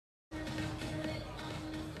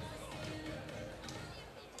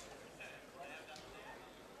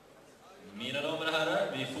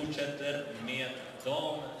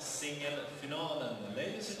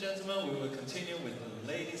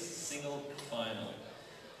final.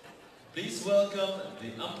 Please welcome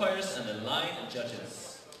the umpires and the line judges.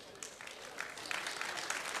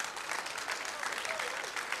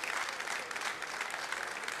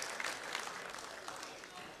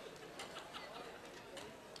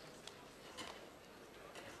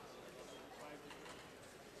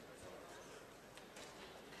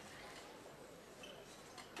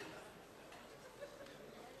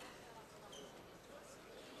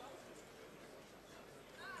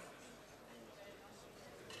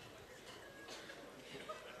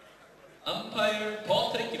 Umpire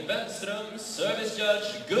Patrik Wenström, service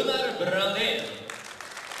judge Gunnar Brandén.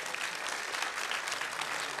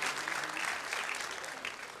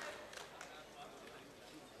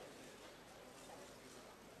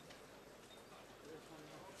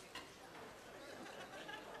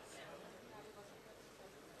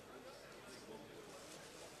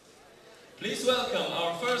 Please welcome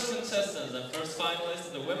our first contestants and first finalists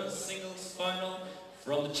in the women's singles final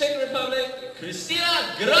from the Czech Republic,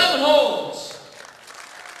 Kristina Gavnholt.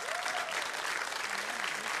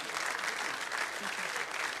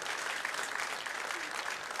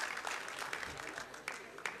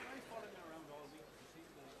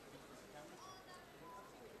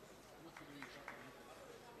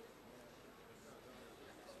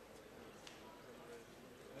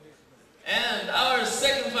 And our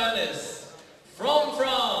second finalist from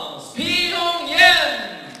France, Hongyan.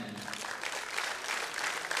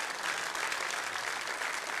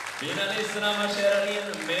 Finalisterna marscherar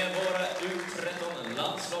in med våra U13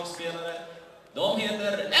 landslagsspelare. De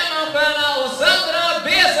heter Emma Stjärna och Sandra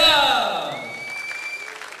Besa.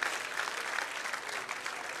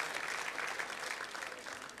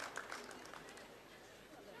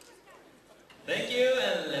 Thank you,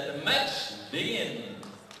 and let the match begin.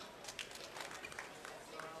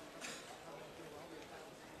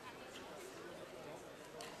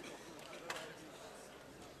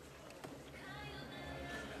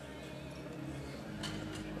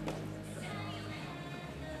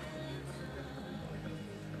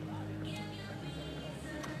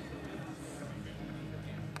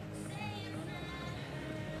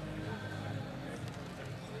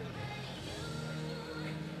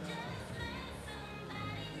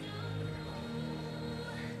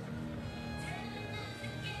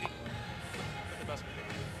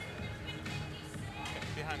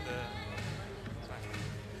 Behind the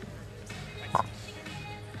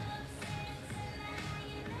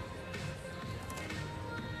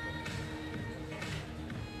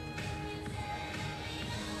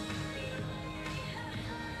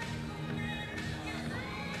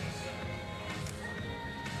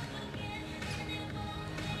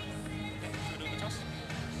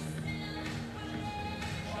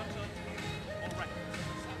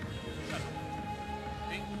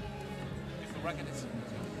racket is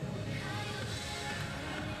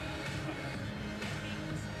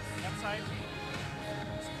left side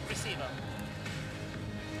receiver.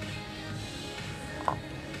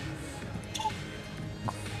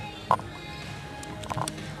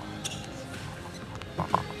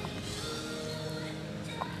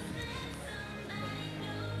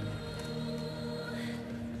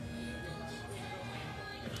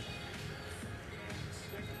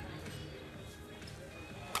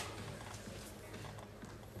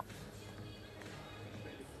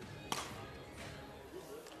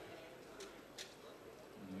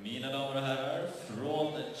 Mina damer och herrar,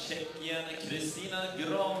 från Tjeckien, Kristina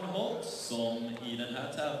Gavnholt, som i den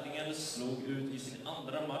här tävlingen slog ut i sin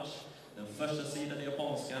andra match den första sidan i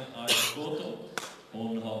japanskan Aigoto.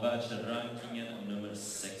 Hon har världsrankingen nummer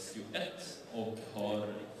 61 och har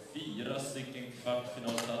 4 stycken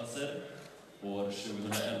kvartfinalplatser år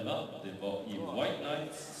 2011. Det var i White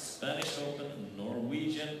Knights, Spanish Open,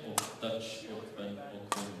 Norwegian och Dutch Open,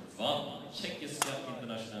 och hon vann Tjeckiska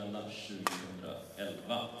Internationella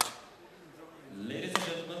 2011. Ladies and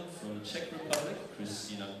gentlemen, from the Czech Republic,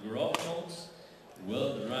 Kristina Gavnholt,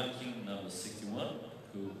 world ranking number 61,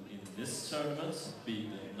 who in this tournament beat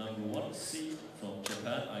the number 1 seed from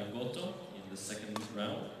Japan, Aigoto, in the second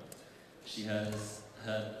round. She has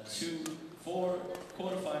had 4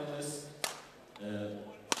 quarterfinalists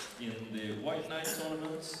in the White Knight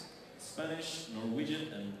tournament, Spanish,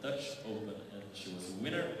 Norwegian and Dutch Open, and she was a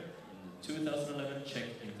winner in the 2011 Czech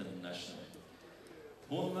International.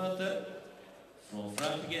 Hon möter från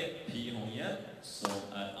Frankrike Hongyan, som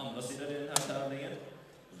är andra sidan i den här tävlingen,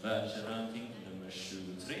 världsranking nummer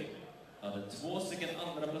 23. Hade 2 stycken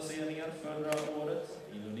andra placeringar förra året,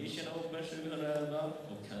 Indonesian Open 2011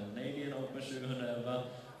 och Canadian Open 2011,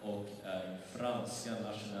 och är den franska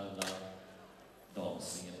nationella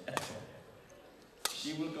damsingel 1.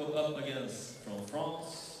 She will go up against, from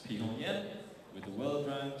France, Hongyan, with a world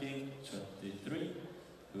ranking 23,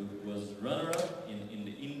 who was runner-up in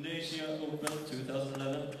the Indonesia Open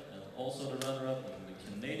 2011 and also the runner-up in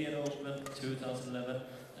the Canadian Open 2011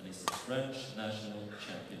 and is the French national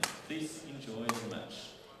champion. Please enjoy the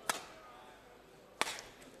match.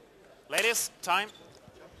 Ladies, time.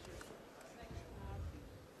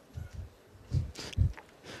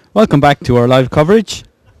 Welcome back to our live coverage.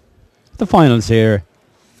 The finals here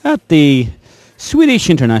at the Swedish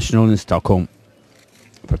International in Stockholm.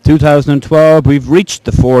 For 2012, we've reached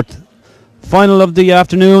the fourth final of the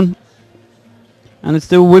afternoon, and it's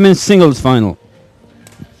the women's singles final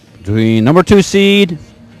between number 2 seed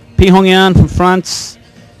Hongyan from France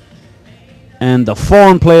and the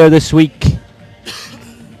foreign player this week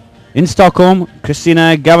in Stockholm,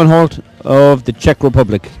 Christina Gavnholt of the Czech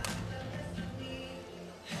Republic.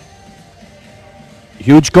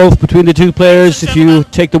 Huge gulf between the two players if you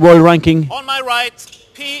take the world ranking on my right,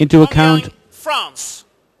 into account. France.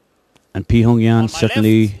 And Hongyan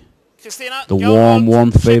certainly the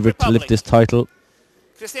warm favourite to lift this title.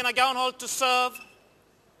 Christina Gavnholt to serve.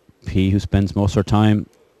 Who spends most of her time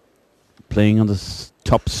playing on the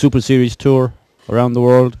top Super Series tour around the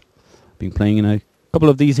world. Been playing in a couple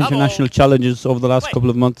of these international challenges over the last couple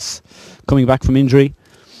of months, coming back from injury.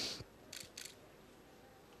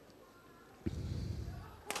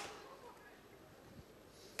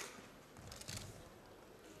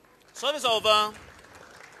 Service over.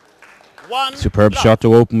 One superb love. shot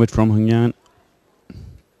to open with from Hongyan.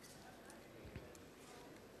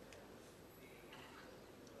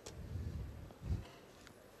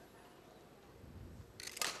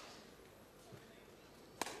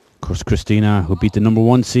 Of course, Christina, who beat the number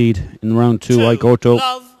 1 seed in round 2, Ike Otto,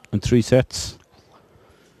 in 3 sets.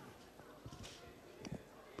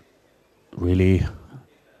 Really,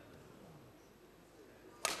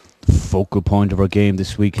 the focal point of her game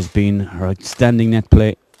this week has been her outstanding net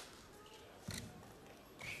play.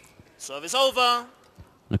 Service over.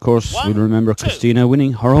 And of course, we'll remember Christina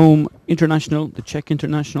winning her home international, the Czech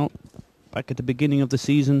International, back at the beginning of the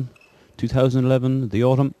season, 2011, the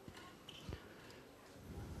autumn.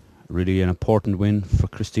 Really an important win for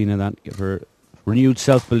Christina, that gave her renewed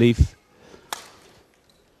self-belief.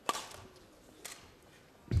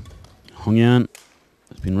 Hongyan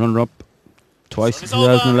has been runner-up twice in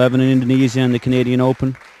 2011 in Indonesia and the Canadian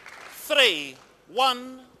Open.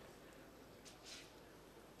 3-1.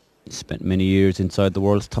 Spent many years inside the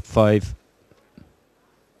world's top 5.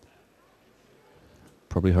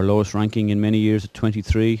 Probably her lowest ranking in many years at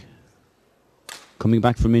 23. Coming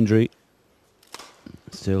back from injury.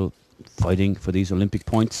 Still fighting for these Olympic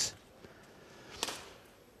points.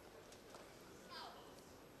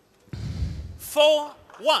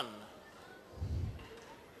 4-1.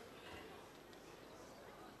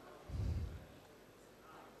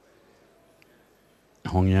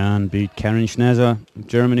 Hongyan beat Karin Schnezer of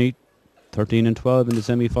Germany, 13-12 in the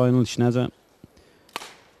semi-final. Schnezer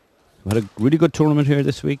had a really good tournament here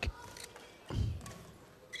this week.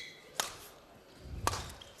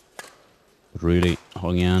 But really,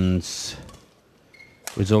 Hongyan's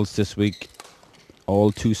results this week,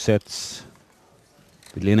 all 2 sets.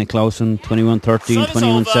 With Lena Clausen, 21-13,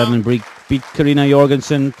 21-7, beat Karina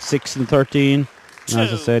Jorgensen, 6-13. And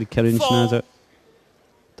as I said, Karin Schnezer,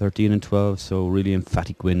 13-12, so really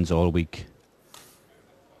emphatic wins all week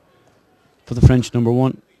for the French number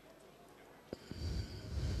 1.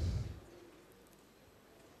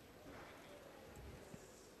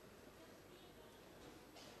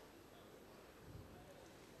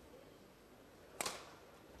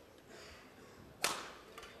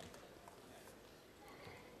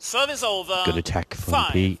 Service over. Good attack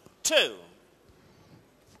from P. 5-2.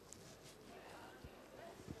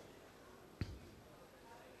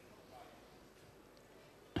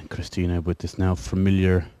 Christina with this now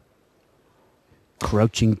familiar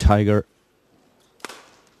crouching tiger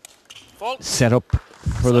set up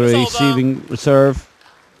for the receiving reserve.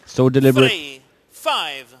 So deliberate.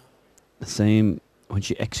 3-5. The same when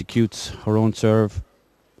she executes her own serve.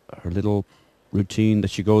 Her little routine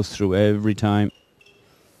that she goes through every time,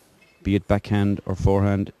 be it backhand or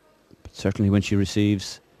forehand, but certainly when she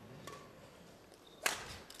receives.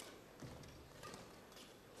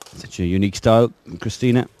 Such a unique style,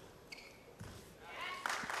 Christina.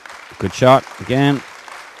 Good shot again.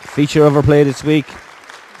 Feature of her play this week.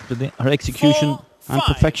 Her execution and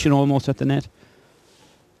perfection almost at the net.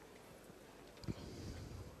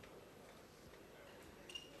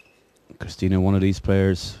 Christina, one of these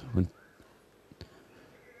players, when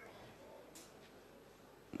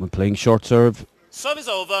playing short serve, Service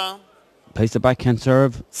over. plays the backhand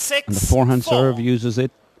serve, 6-4. and the forehand serve uses it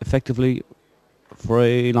effectively for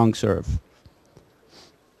a long serve.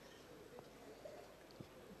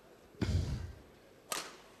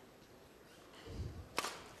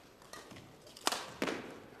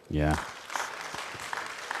 Yeah.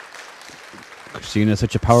 Christina is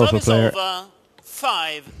such a powerful Service player. over.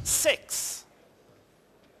 5-6.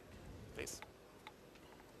 Please.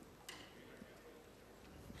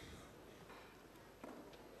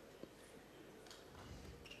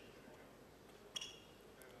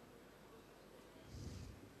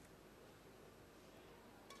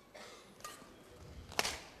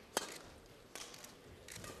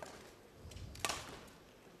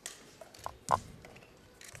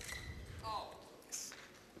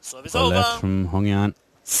 Service Well left over. from Hongyan.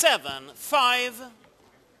 7-5.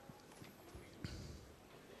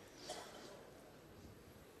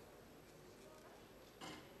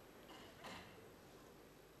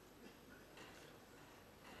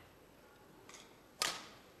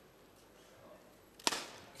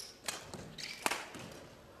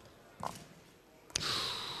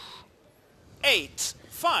 Eight,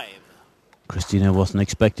 5. Christina wasn't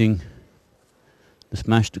expecting the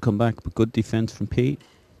smash to come back, but good defense from P.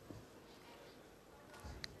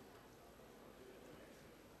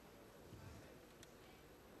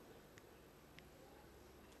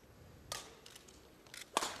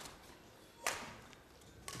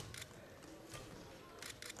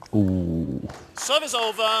 Ooh. Service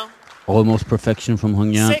over. Almost perfection from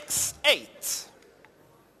Hongyan. 6-8.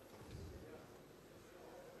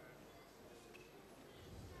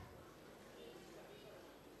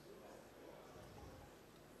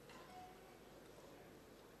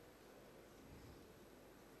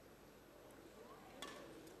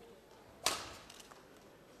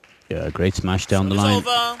 Yeah, great smash down the Service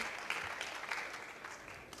line.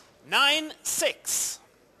 over. 9-6.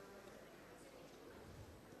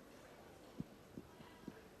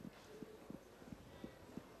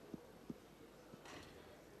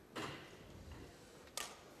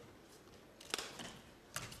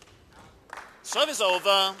 Service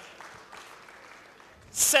over.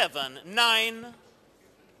 7-9.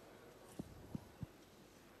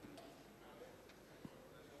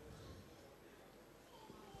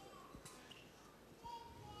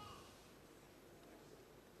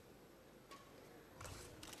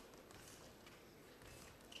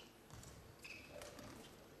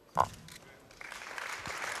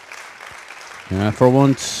 Yeah, for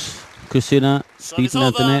once, Christina Service beaten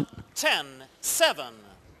at the over. net. 10-7.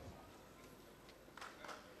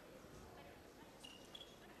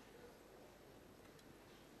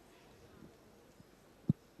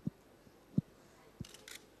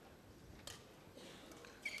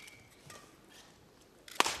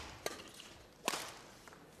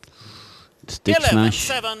 Stick smash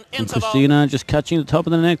 11-7 from interval. Christina, just catching the top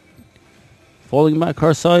of the net. Falling back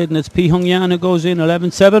her side, and it's P. Hongyan who goes in,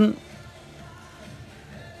 11-7.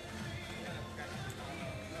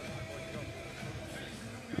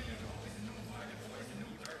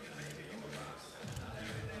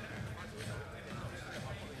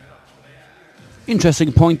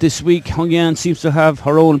 Interesting point this week. Hongyan seems to have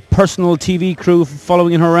her own personal TV crew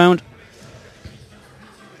following her around.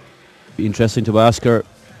 Be interesting to ask her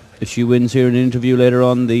if she wins here in an interview later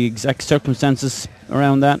on, the exact circumstances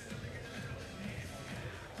around that.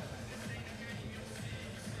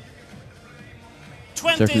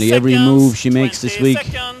 Certainly every move she makes this week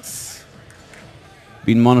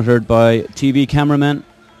being monitored by TV cameramen.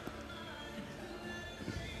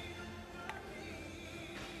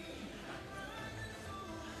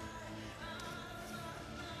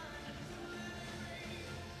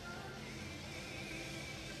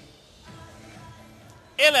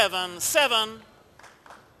 $11-7.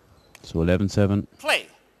 So 11-7. Play.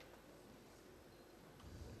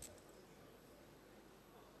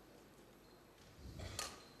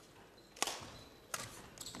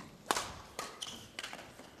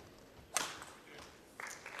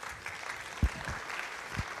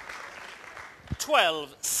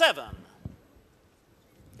 $12-7.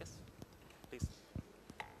 Yes, please.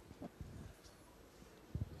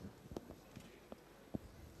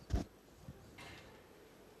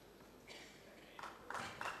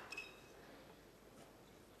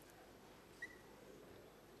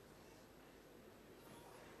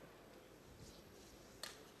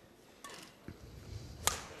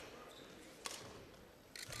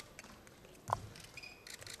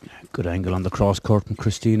 Good angle on the cross court from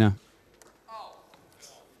Christina.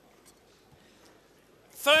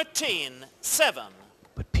 13-7.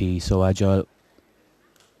 But P so agile.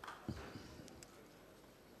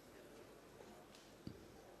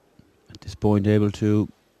 At this point able to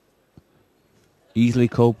easily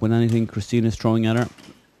cope with anything Christina's throwing at her.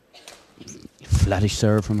 Flattish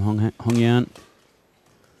serve from Hongyan.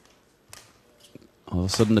 All of a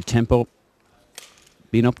sudden the tempo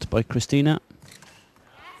being upped by Christina.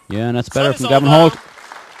 Yeah, and that's better Service from over. Gavnholt.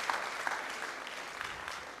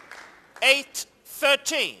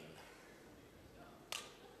 13.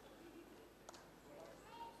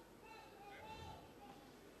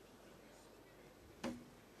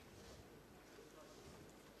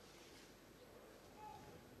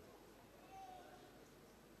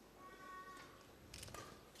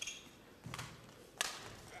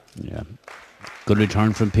 Yeah. Good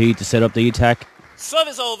return from P to set up the attack.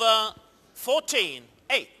 Service over, 14-8.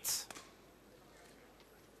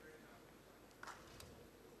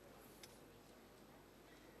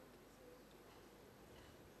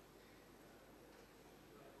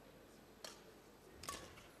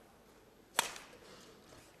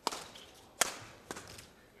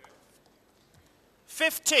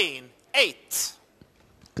 $15-8.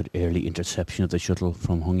 Good early interception of the shuttle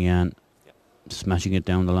from Hongyan. Yep. Smashing it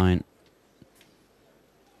down the line.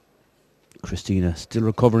 Christina still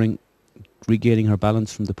recovering, regaining her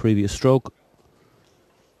balance from the previous stroke.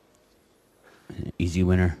 Easy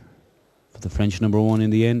winner for the French number one in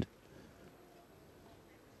the end.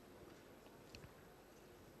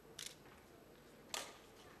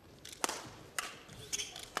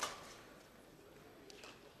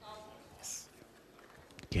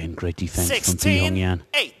 Again, great defense from Pi Hongyan.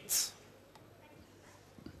 16-8.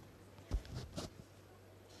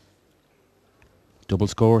 Double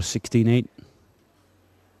score, 16-8.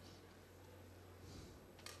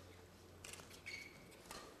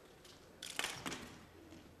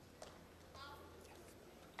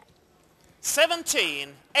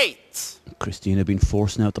 $17-8. Christina been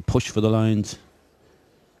forcing out the push for the lines,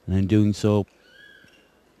 and in doing so,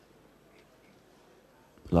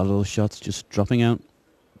 a lot of those shots just dropping out,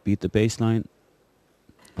 beat the baseline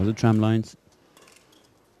or the tram lines.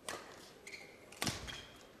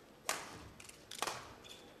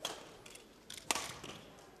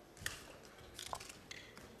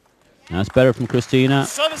 That's better from Christina.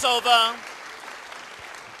 Service over.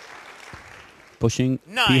 Pushing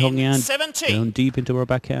Pi Hongyan 9-17. down deep into her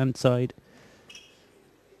backhand side.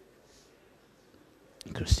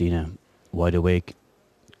 Christina wide awake.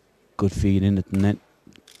 Good feed in at the net.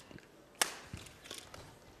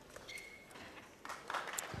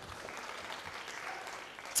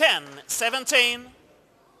 $10-17.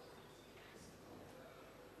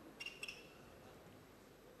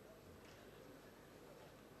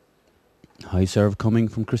 High serve coming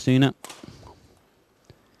from Christina.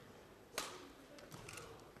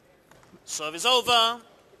 Service over.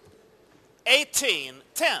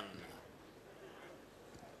 18-10.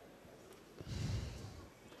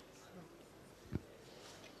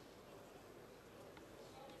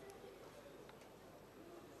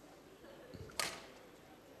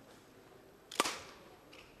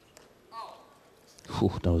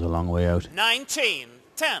 Whew, that was a long way out.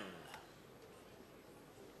 19-10.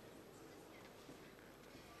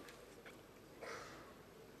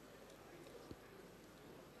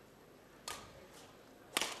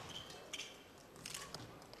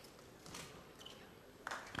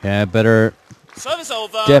 Yeah, better Service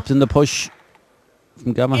over. depth in the push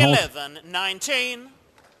from Gavnholt. 11-19.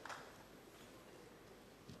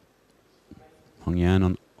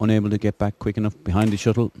 Hongyan unable to get back quick enough behind the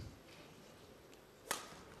shuttle.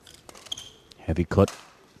 Heavy cut.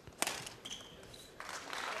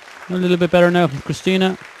 A little bit better now from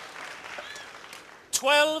Christina.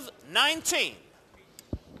 12-19.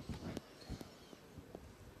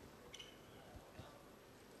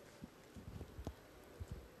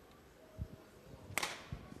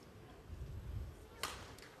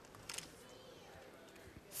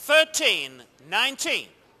 $13-19.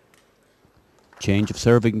 Change of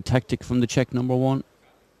serving tactic from the Czech number one.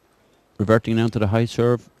 Reverting now to the high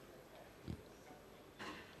serve.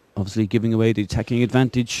 Obviously giving away the attacking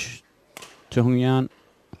advantage to Hongyan.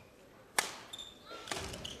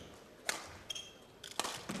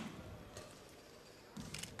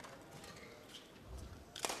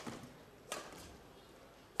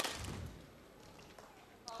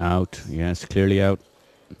 Out, yes, clearly out.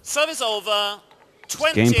 Service over.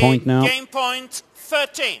 20. Game point now. Game point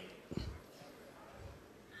 13.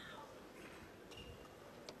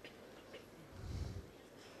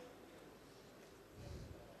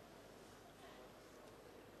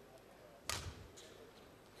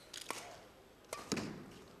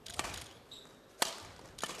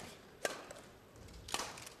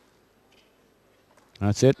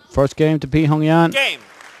 That's it. First game to Pi Hongyan. Game.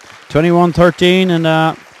 21-13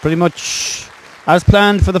 and pretty much as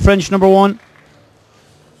planned for the French number one.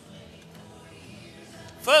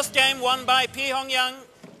 First game won by Pi Hongyan,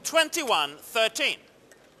 21-13.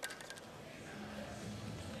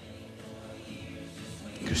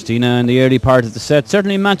 Christina in the early part of the set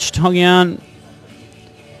certainly matched Hongyan.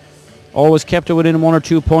 always kept it within 1 or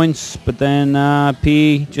 2 points, but then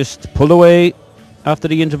P just pulled away after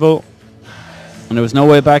the interval, and there was no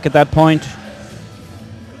way back at that point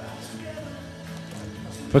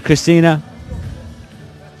for Christina.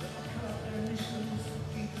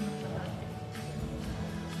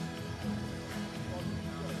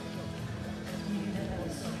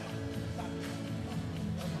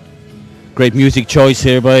 Great music choice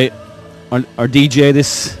here by our DJ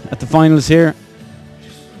this at the finals here.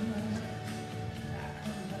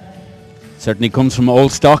 Certainly comes from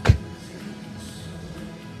old stock.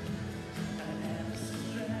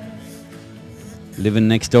 Living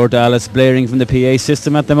next door to Alice, blaring from the PA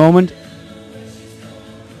system at the moment.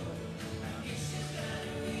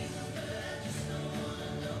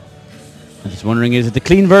 I'm just wondering, is it the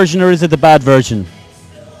clean version or is it the bad version?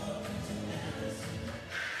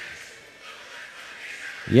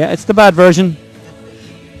 Yeah, it's the bad version.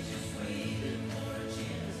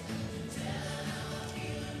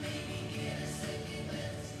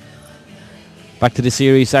 Back to the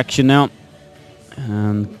serious action now.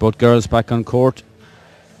 And both girls back on court.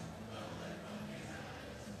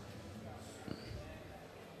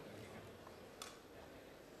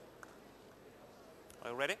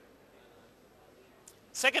 Are you ready?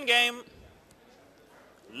 Second game.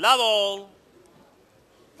 Love all.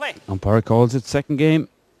 Play. Umpire calls it second game.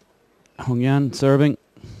 Hongyan serving.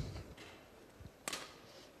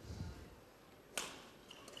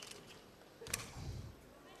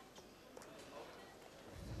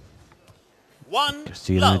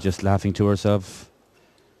 Christina just laughing to herself.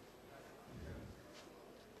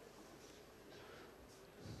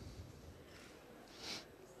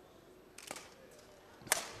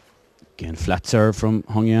 Again, flat serve from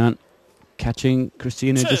Hongyan. Catching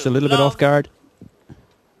Christina just a little bit off guard.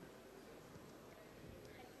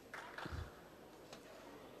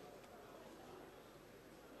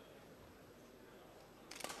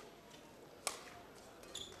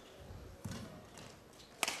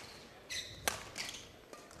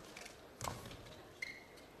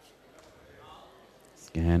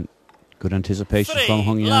 Again, good anticipation from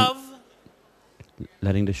Hongyan.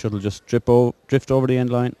 Letting the shuttle just drift over the end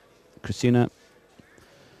line. Christina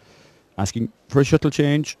asking for a shuttle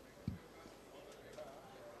change.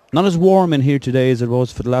 Not as warm in here today as it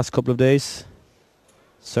was for the last couple of days.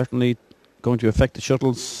 Certainly going to affect the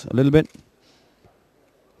shuttles a little bit.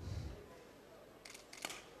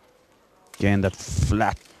 Again, that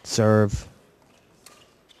flat serve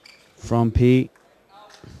from P.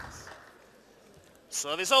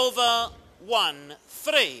 Service over,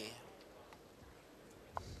 1-3.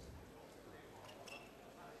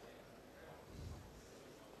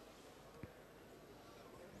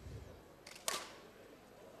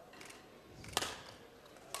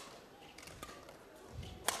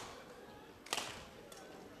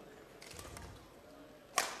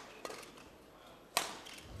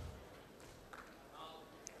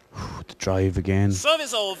 The drive again.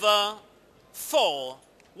 Service over, 4-1.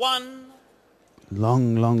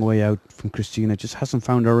 Long way out from Christina. Just hasn't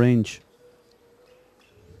found her range.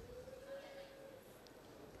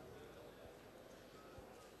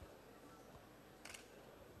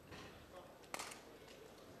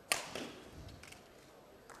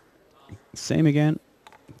 Same again.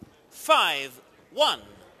 5-1.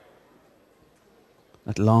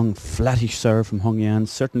 That long, flattish serve from Hongyan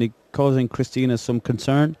certainly causing Christina some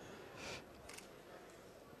concern.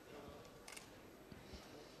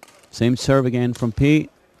 Same serve again from P.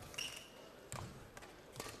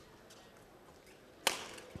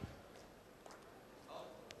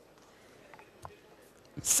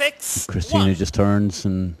 Christina just turns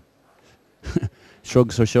and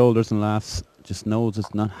shrugs her shoulders and laughs. Just knows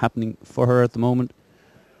it's not happening for her at the moment.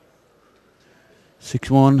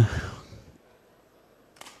 6-1.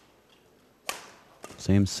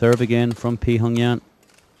 Same serve again from P. Hongyan.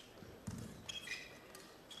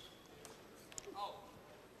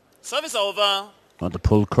 Service over. On the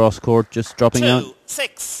pull cross court, just dropping out.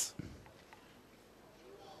 2-6.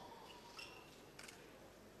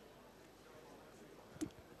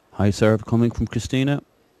 High serve coming from Christina.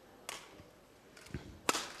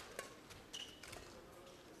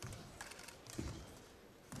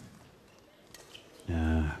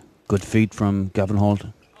 Good feet from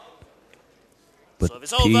Gavnholt. But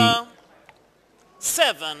Service over.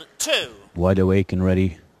 7-2. Wide awake and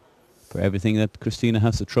ready for everything that Christina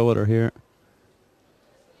has to throw at her here.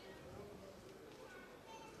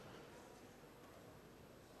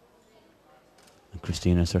 And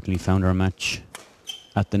Christina certainly found her match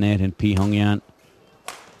at the net in P. Hongyan.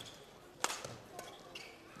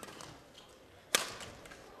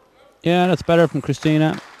 Yeah, that's better from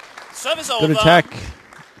Christina. Service Good over. attack.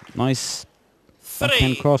 Nice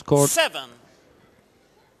backhand cross court. 3-7.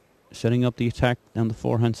 Setting up the attack down the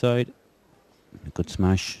forehand side. A good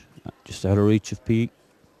smash. Just out of reach of P.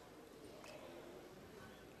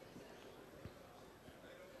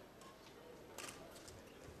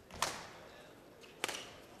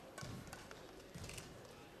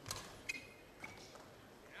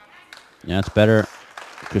 Yeah, it's better.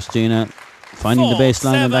 Christina finding the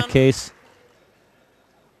baseline in that case.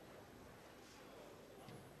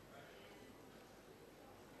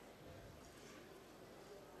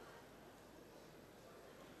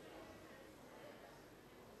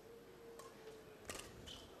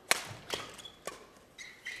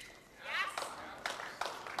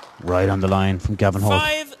 Right on the line from Gavnholt.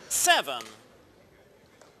 5-7.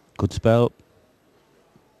 Good spell.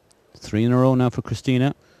 3 in a row now for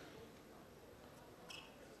Christina.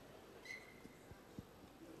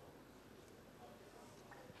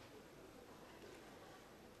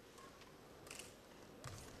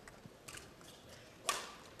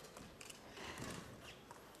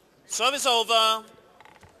 Service over.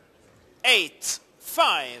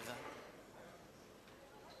 8-5.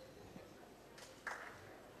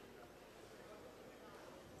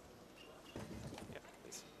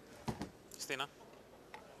 Christina.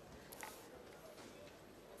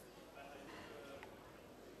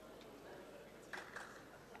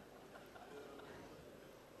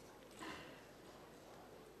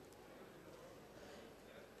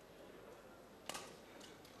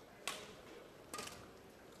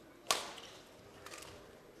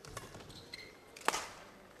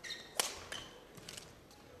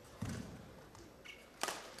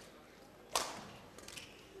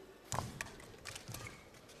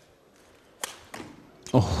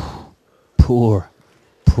 Oh, poor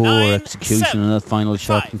 9-7. execution on that final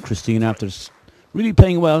shot from Christina after really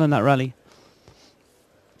playing well in that rally.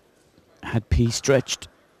 Had P stretched.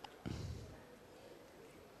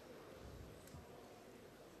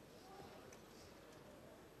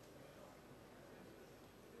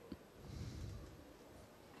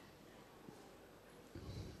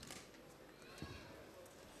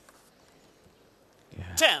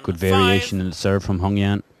 Yeah. Good variation in the serve from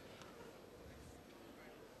Hongyan.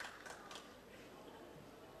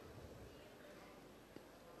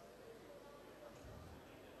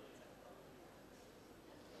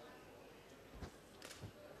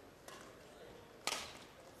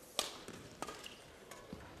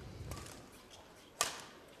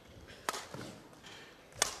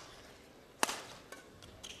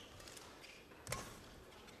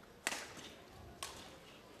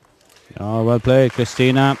 Oh, well played,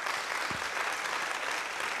 Christina.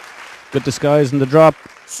 Good disguise in the drop.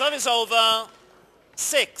 Service over.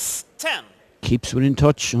 6-10. Keeps within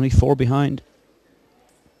touch, only 4 behind.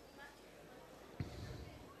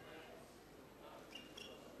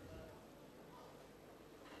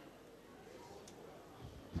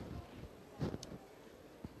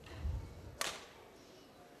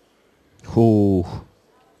 Oh.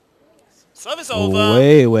 Service over.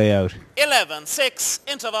 Way out. 11-6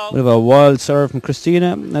 interval. Bit of a wild serve from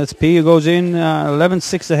Christina. That's P who goes in.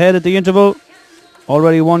 11-6 ahead at the interval.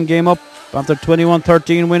 Already 1 game up after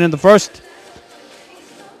 21-13 win in the first.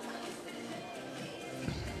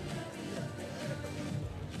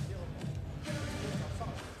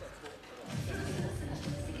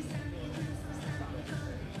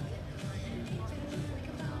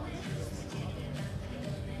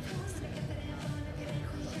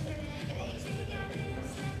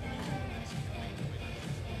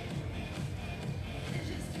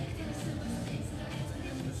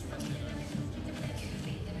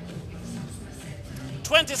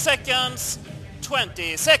 Twenty seconds.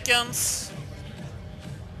 20 seconds.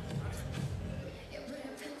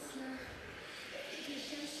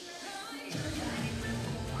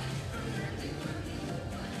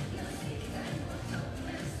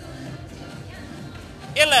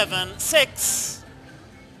 Eleven, 6.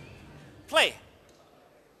 Play.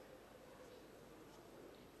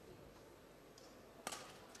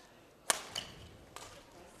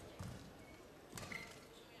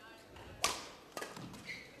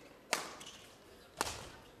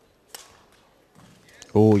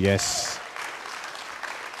 Oh, yes.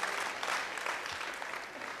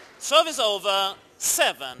 Service over.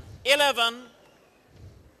 7-11.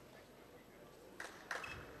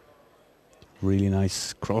 Really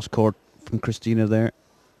nice cross court from Christina there.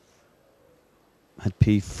 Had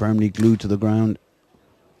P firmly glued to the ground.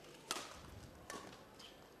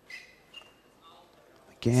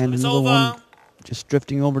 Again, Service another over. one just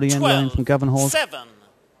drifting over the end line from Gavnholt. 7.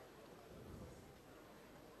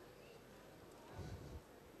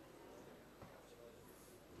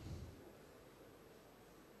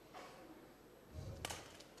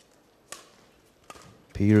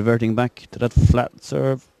 P reverting back to that flat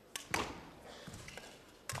serve.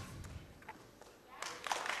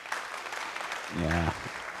 Yeah.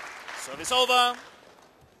 Service over.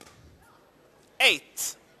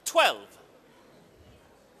 8-12.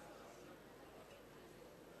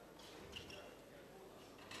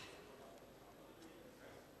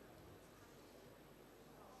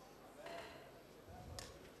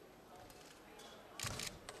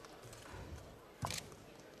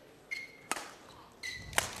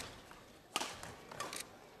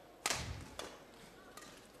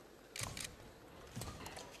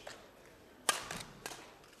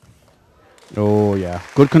 Oh yeah,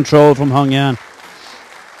 good control from Hongyan.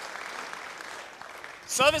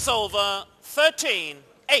 Service over.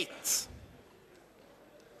 13-8.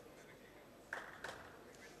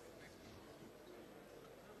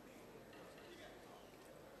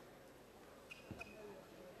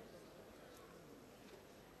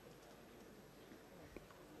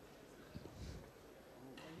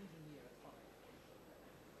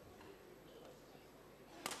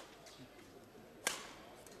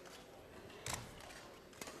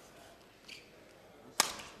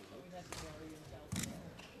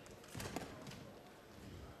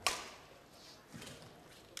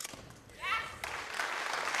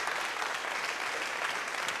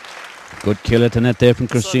 Good kill at the net there from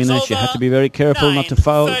Christina. She had to be very careful not to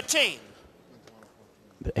foul. 13.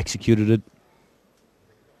 But executed it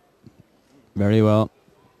very well.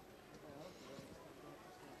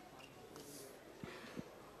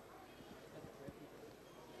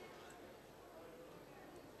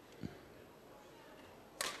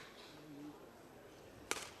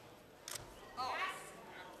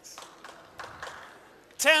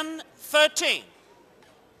 Ten, 13.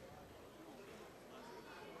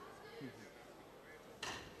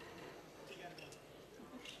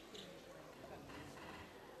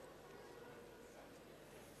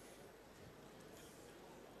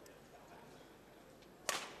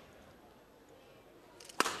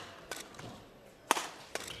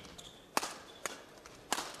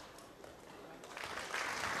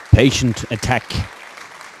 Patient attack.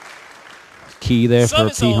 Key there for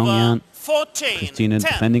Service P. over. Hongyan. 14. Christina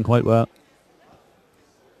 10. defending quite well.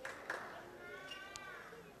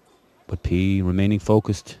 But P remaining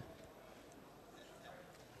focused.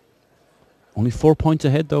 Only 4 points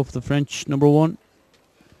ahead though for the French number one.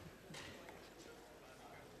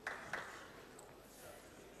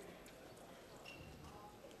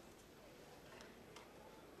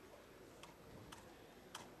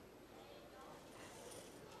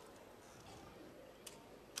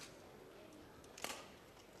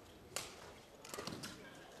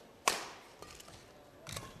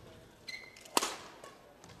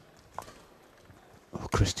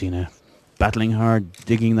 Christina battling hard,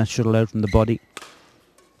 digging that shuttle out from the body.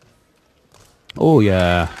 Oh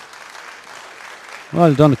yeah.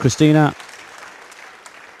 Well done, Christina.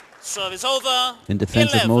 Service over. In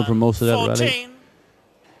defensive mode for most of that 14. rally.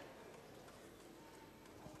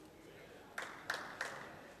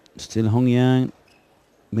 Still Hongyan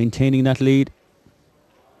maintaining that lead.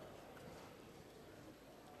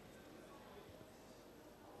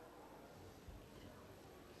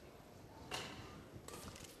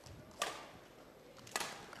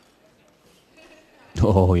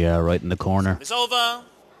 Oh yeah, right in the corner. It's over.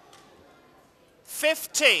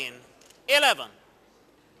 15, 11.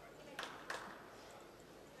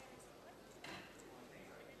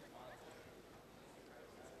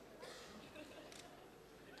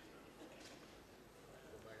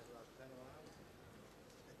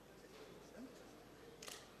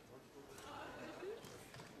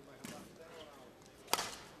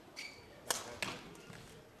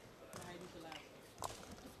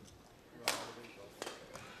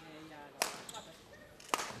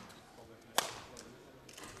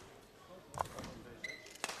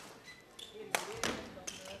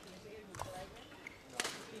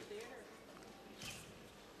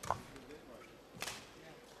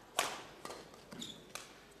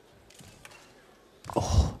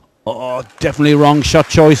 Oh, definitely wrong shot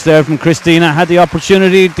choice there from Christina. Had the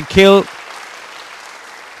opportunity to kill.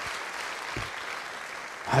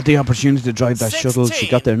 Had the opportunity to drive that shuttle. She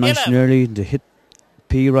got there nice and early to hit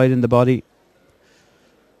P right in the body.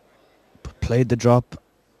 Played the drop.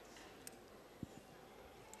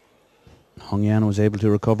 Hongyan was able to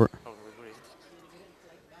recover.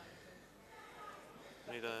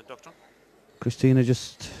 Need a doctor? Christina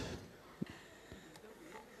just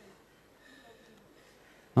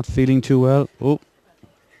not feeling too well. Oh.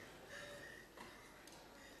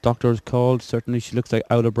 Doctor is called. Certainly she looks like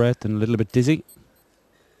out of breath and a little bit dizzy.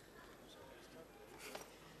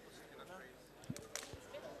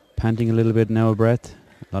 Panting a little bit, now of breath.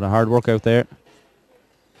 A lot of hard work out there.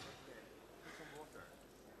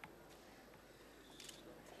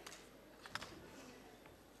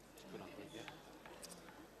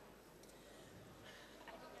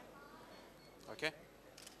 Okay.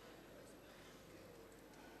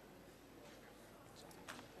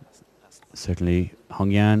 Certainly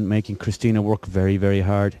Hongyan making Christina work very, very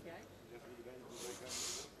hard.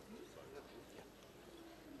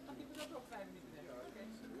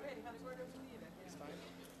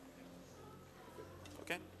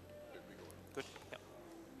 Okay. Good.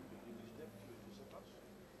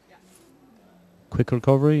 Yeah. Quick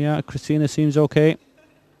recovery, yeah. Christina seems okay.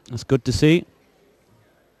 That's good to see.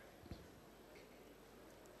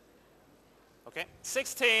 Okay.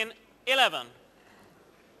 16-11.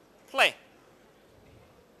 Play.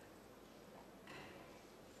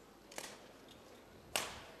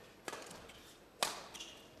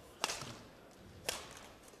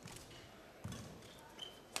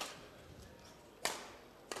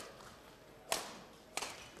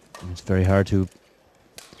 It's very hard to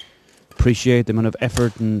appreciate the amount of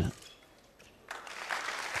effort and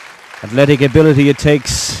athletic ability it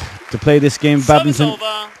takes to play this game of badminton.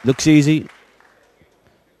 Looks easy,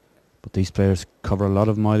 but these players cover a lot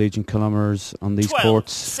of mileage and kilometers on these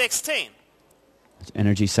courts. 16. It's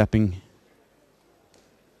energy sapping.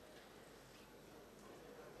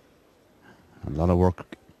 A lot of work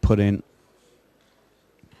put in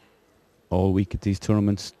all week at these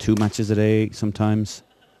tournaments. 2 matches a day sometimes.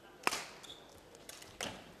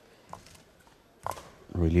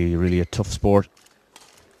 Really, really a tough sport.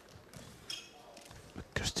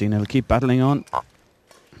 Christina will keep battling on.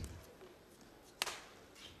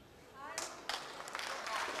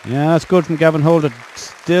 Yeah, that's good from Gavnholt.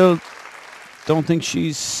 Still don't think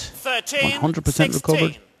she's 100% recovered.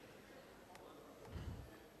 16.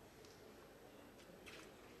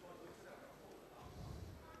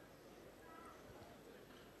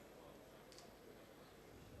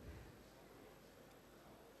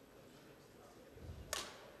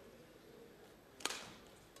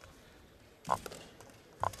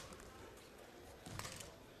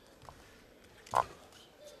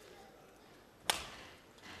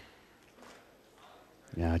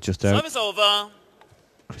 Yeah, just out. Service over.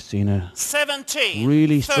 Christina 17.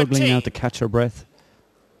 really 13. struggling now to catch her breath.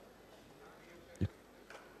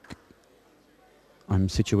 I'm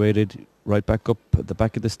situated right back up at the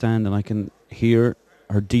back of the stand and I can hear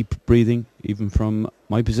her deep breathing even from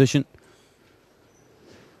my position.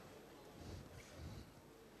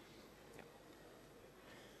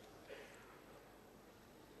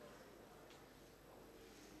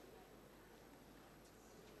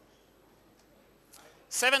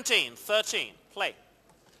 Seventeen, 13, play.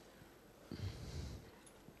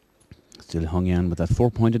 Still Hongyan with that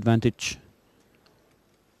 4-point advantage.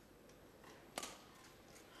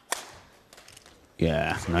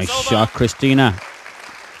 Yeah, nice shot, Christina.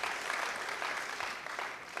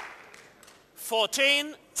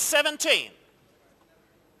 14, 17.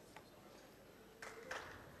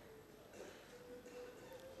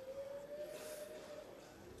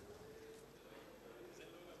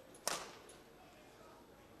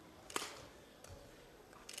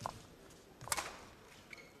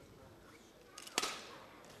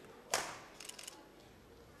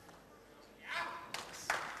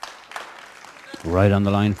 Right on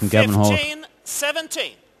the line from Gavnholt. 15,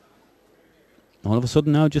 17. All of a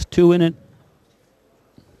sudden now just 2 in it.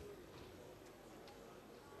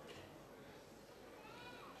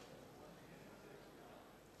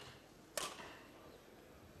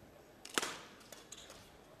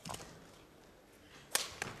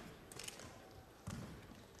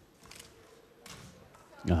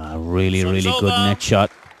 Really, really good net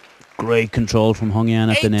shot. Great control from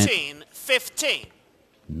Hongyan at the net. 18, 15.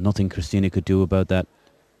 Nothing Christina could do about that.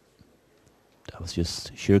 That was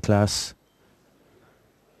just sheer class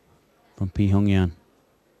from P. Hongyan.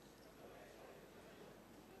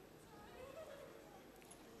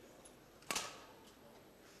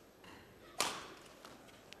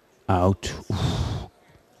 Out. Oof.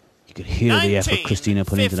 You could hear 19, the effort Christina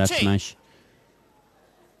put 15. into that smash.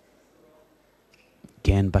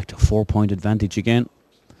 Again, back to 4-point advantage again.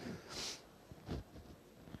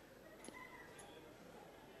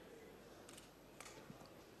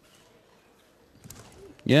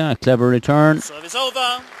 Yeah, clever return. Service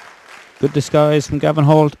over. Good disguise from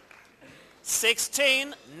Gavnholt.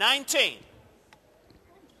 16, 19.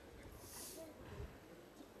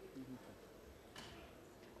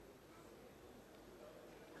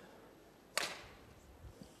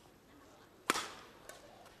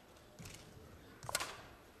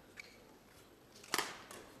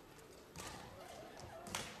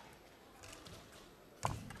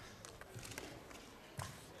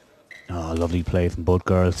 Oh, lovely play from both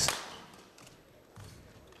girls.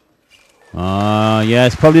 Yeah,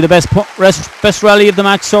 it's probably the best rally of the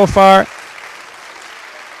match so far.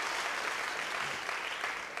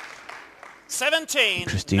 17,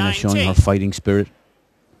 Christina 19. showing her fighting spirit.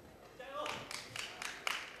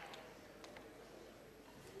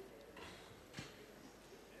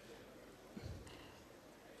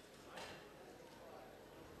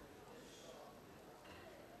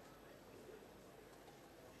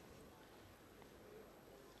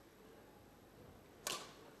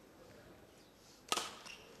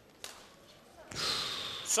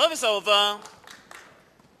 Service over.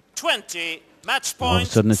 20. Match point. All of a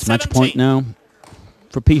sudden it's 17. match point now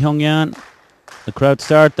for P. Hongyan. The crowd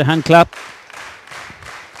start the hand clap.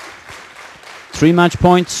 3 match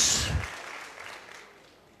points.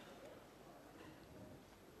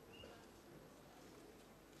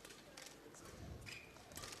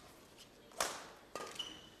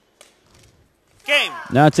 Game.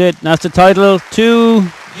 That's it. That's the title to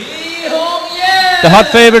P. Hongyan! the hot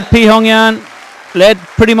favourite P. Hongyan. Led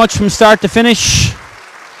pretty much from start to finish.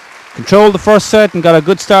 Controlled the first set and got a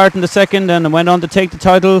good start in the second, and went on to take the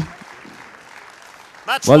title.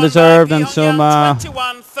 Match Well won by deserved, and Hongyan, some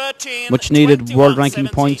 21-13, much needed world ranking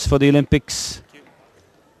 21-17. points for the Olympics.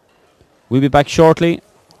 We'll be back shortly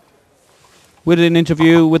with an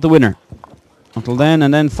interview with the winner. Until then,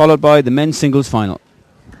 and then followed by the men's singles final.